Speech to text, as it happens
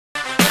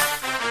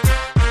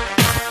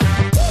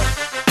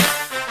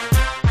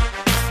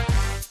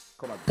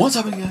What's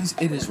happening, guys?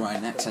 It is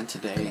Ryan X, and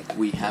today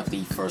we have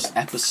the first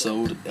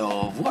episode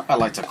of what I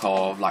like to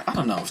call, I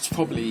don't know, it's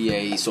probably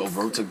a sort of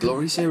Road to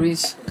Glory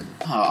series.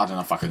 I don't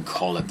know if I can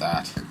call it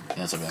that. You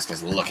know, so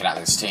because looking at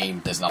this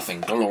team, there's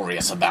nothing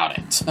glorious about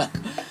it.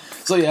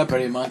 So yeah,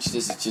 pretty much,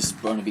 this is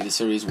just going to be the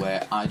series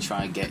where I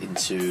try and get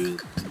into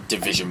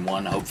Division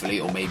 1,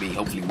 hopefully, or maybe,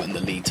 hopefully win the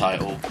league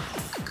title.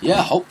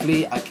 Yeah,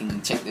 hopefully I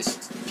can take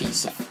this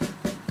piece of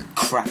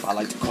crap I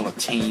like to call a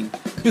team,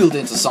 build it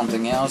into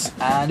something else,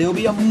 and it'll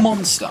be a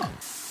monster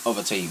of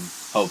a team,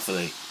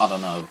 hopefully. I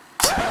don't know.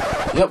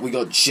 Yep, we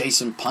got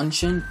Jason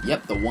Punchin.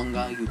 Yep, the one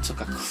guy who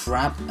took a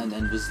crap and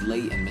then was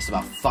late and missed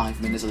about 5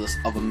 minutes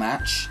of a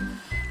match.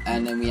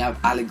 And then we have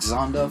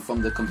Alexander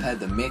from the Compare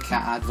the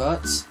Meerkat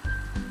adverts.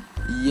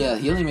 Yeah,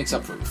 he only makes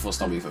up for it with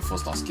 4-star week for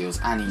 4-star skills,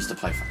 and he used to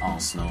play for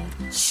Arsenal.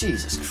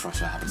 Jesus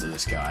Christ, what happened to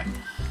this guy?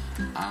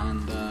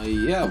 And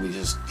yeah, we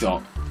just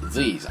got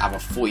these. I have a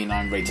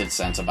 49 rated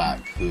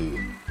centre-back who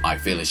I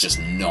feel is just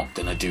not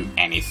going to do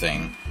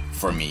anything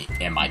for me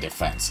in my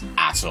defence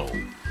at all.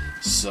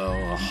 So,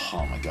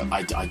 oh my god,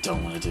 I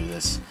don't want to do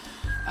this.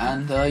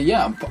 And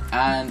yeah,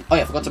 and oh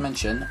yeah, I forgot to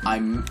mention,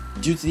 I'm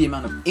due to the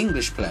amount of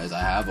English players I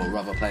have, or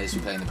rather players who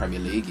play in the Premier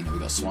League. You know, we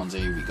got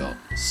Swansea, we got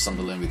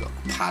Sunderland, we got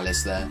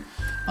Palace there.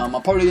 I'm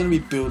probably going to be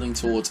building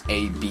towards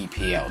a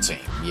BPL team,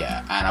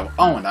 yeah. And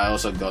I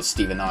also got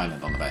Stephen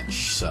Ireland on the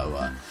bench. So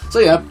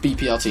yeah,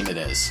 BPL team it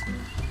is.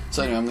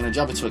 So anyway, I'm going to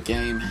jump into a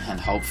game,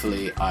 and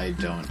hopefully I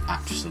don't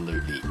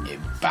absolutely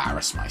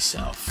embarrass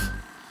myself.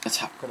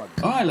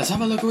 Alright, let's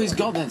have a look who he's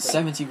got then.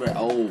 70 rate.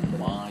 Oh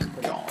my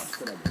god.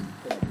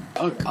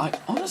 Oh, I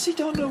honestly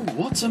don't know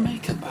what to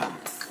make of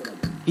that.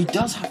 He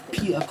does have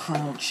Peter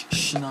Crouch,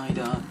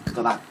 Schneider,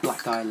 got that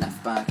black guy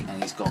left back,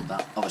 and he's got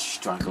that other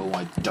striker who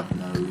I don't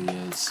know who he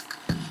is.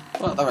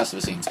 But the rest of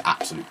it seems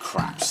absolute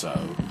crap, so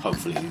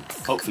hopefully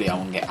I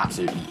won't get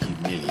absolutely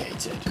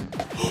humiliated.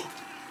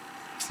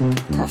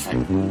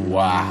 Perfect.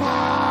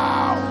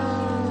 Wow.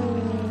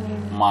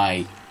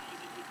 My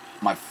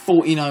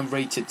 49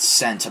 rated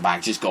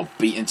centre-back just got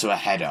beaten to a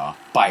header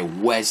by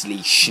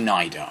Wesley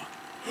Schneider.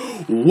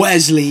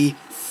 Wesley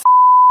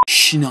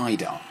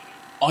Schneider.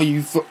 Are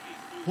you for...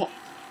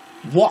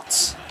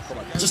 What?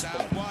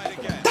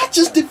 That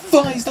just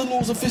defies the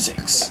laws of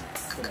physics.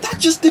 That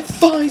just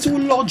defies all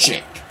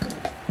logic.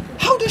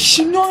 How does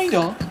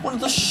Schneider, one of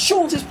the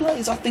shortest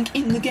players I think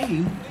in the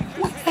game,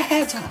 win a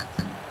header?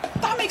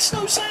 That makes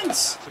no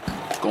sense.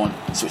 Go on,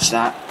 switch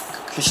that.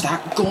 Switch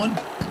that. Go on,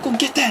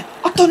 get there.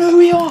 I don't know who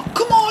we are.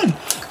 Come on.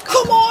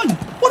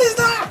 What is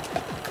that?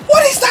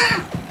 What is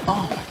that?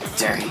 Oh my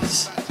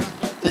days.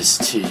 This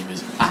team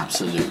is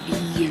absolutely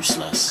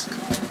useless.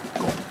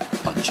 Go on,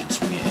 punch and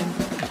swing it in.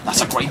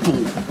 That's a great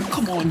ball.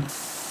 Come on.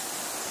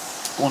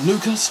 Go on,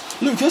 Lucas.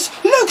 Yes!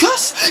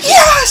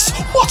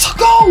 What a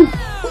goal!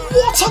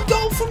 What a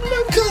goal from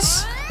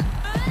Lucas!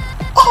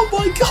 Oh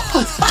my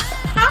god!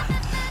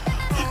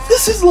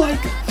 This is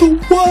like the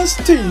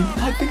worst team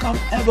I think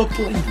I've ever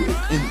played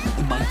with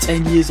in my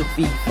 10 years of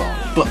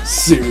FIFA. But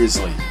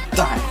seriously,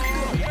 damn.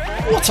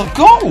 What a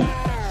goal!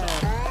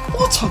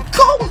 What a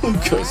goal,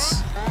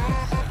 Lucas!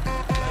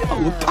 Oh,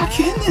 we're back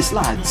in this,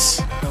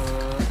 lads.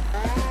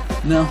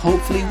 Now,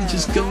 hopefully we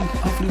just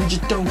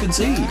don't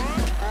concede.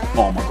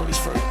 Oh my god, he's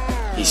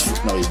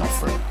through. No, he's not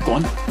through. Go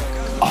on.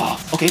 Ah,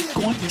 okay,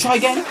 go on, try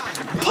again.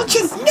 Punch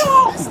him!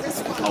 No!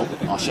 Oh,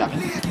 I'll shove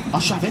him.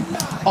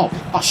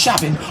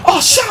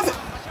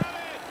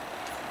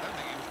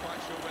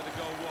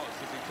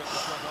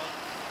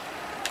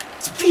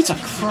 It's Peter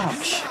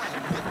Crouch.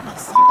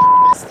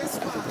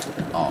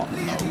 Oh,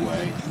 no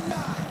way.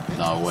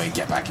 No way,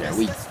 get back here.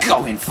 We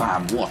going,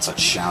 fam. What a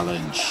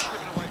challenge.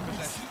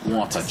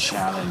 What a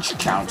challenge.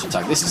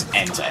 Counter-attack. This is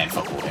end-to-end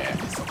football here.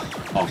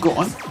 Oh, go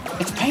on.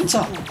 It's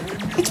Painter.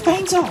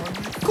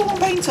 Go on,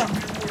 Painter.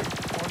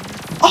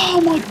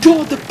 Oh my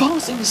god, the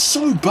passing is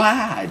so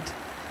bad.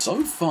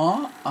 So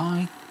far,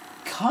 I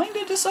kind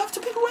of deserve to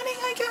be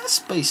winning, I guess,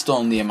 based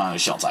on the amount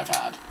of shots I've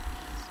had.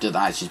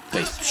 That's just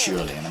based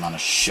purely on the amount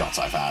of shots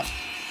I've had.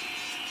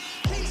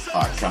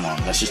 Alright, come on.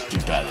 Let's just do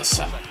better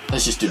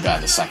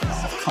this second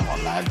half. Come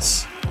on,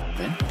 lads.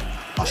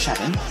 I'll shove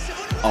in.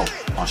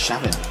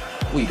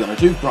 What are you gonna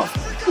do, bruv?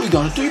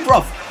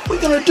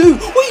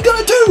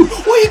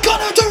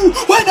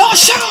 When I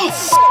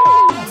shove!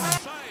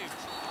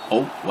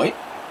 Oh, wait.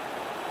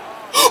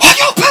 I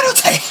got a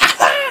penalty!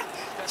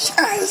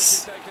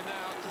 Yes!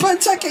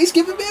 Benteke's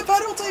giving me a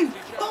penalty!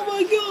 Oh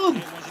my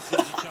god!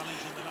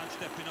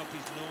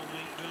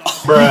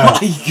 Oh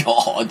my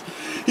god!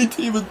 He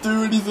didn't even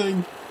do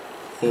anything!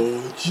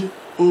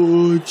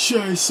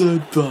 Jason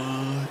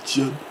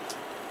Punchin.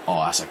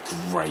 Oh, that's a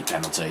great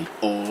penalty.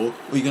 Or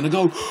are you gonna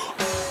go?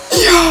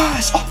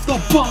 Yes! Off the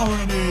bar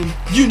and in!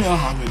 You know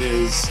how it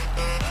is.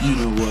 You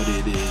know what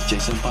it is.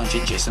 Jason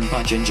Punchin.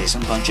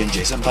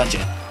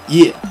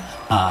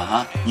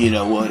 Yeah. You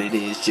know what it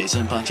is.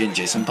 Jason Punchin.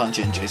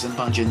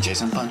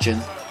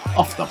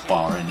 Off the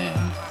bar and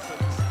in.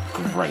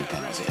 Great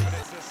penalty.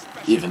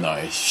 Even though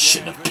it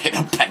shouldn't have been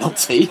a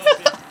penalty.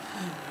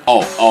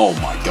 Oh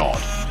my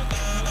god.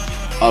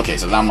 Okay,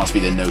 so that must be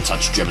the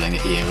no-touch dribbling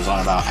that he was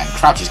on about, and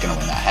Crouch is going to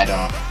win that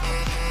header.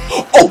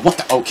 Oh, what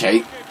the?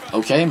 Okay.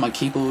 Okay, my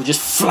keeper will just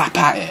flap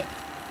at it.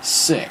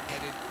 Sick.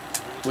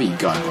 Where you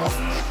going, bro?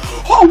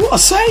 Oh, what a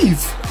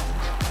save!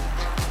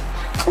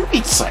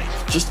 Great save.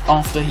 Just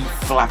after he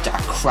flapped at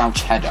a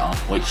Crouch header,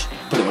 which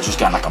pretty much was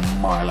going like a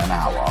mile an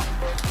hour.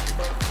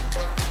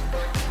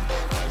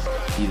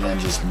 He then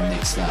just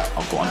nicks that.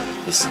 Oh, go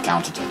on. This is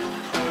counted.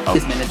 Oh.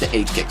 This minute the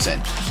 8 kicks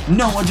in.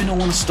 No, I do not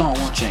want to start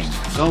watching.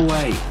 Go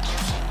away.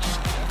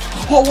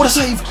 Oh, what a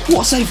save!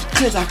 What a save!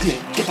 Clear that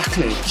clear! Get that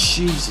clear!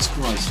 Jesus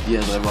Christ.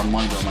 Yeah, the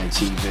reminder on my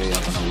TV. I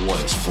don't know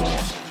what it's for.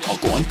 Oh,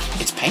 go on.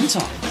 It's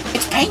Painter!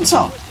 It's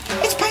Painter!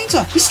 It's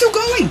Painter! He's still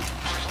going!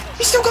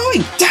 He's still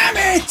going! Damn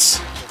it!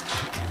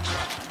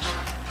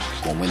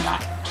 Go on, win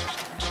that.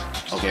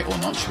 Okay, or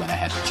not. Just win a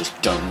header.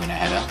 Just don't win a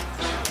header.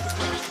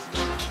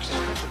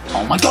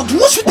 Oh my god,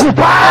 what's with the...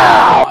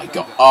 Oh my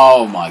god.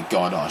 Oh my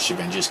god. Oh,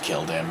 Shivan just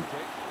killed him.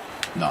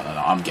 No,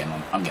 I'm getting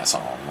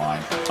something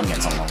online. I'm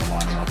getting something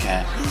online, I don't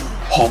care.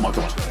 Oh my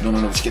god. No,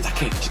 just get that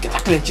clear. Just get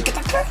that clear. Just get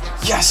that clear.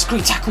 Yes,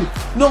 great tackle.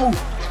 No,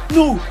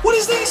 what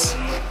is this?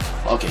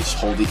 Okay, just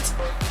hold it.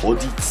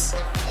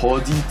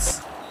 Hold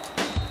it.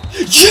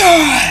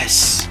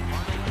 Yes!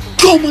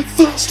 Got my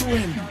first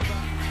win!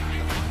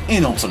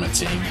 In Ultimate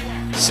Team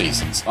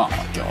Seasons. Oh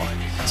my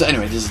god. So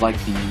anyway, this is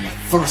like the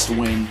first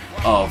win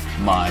of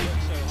my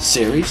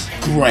series.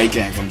 Great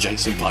game from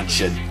Jason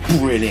Blanchard.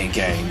 Brilliant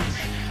game.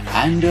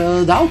 And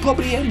that'll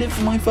probably end it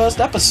for my first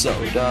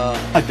episode.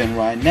 I've been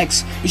Ryan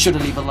Next. Be sure to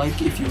leave a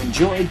like if you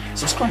enjoyed,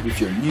 subscribe if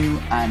you're new,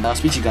 and I'll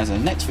speak to you guys in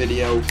the next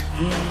video.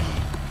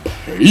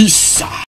 Peace!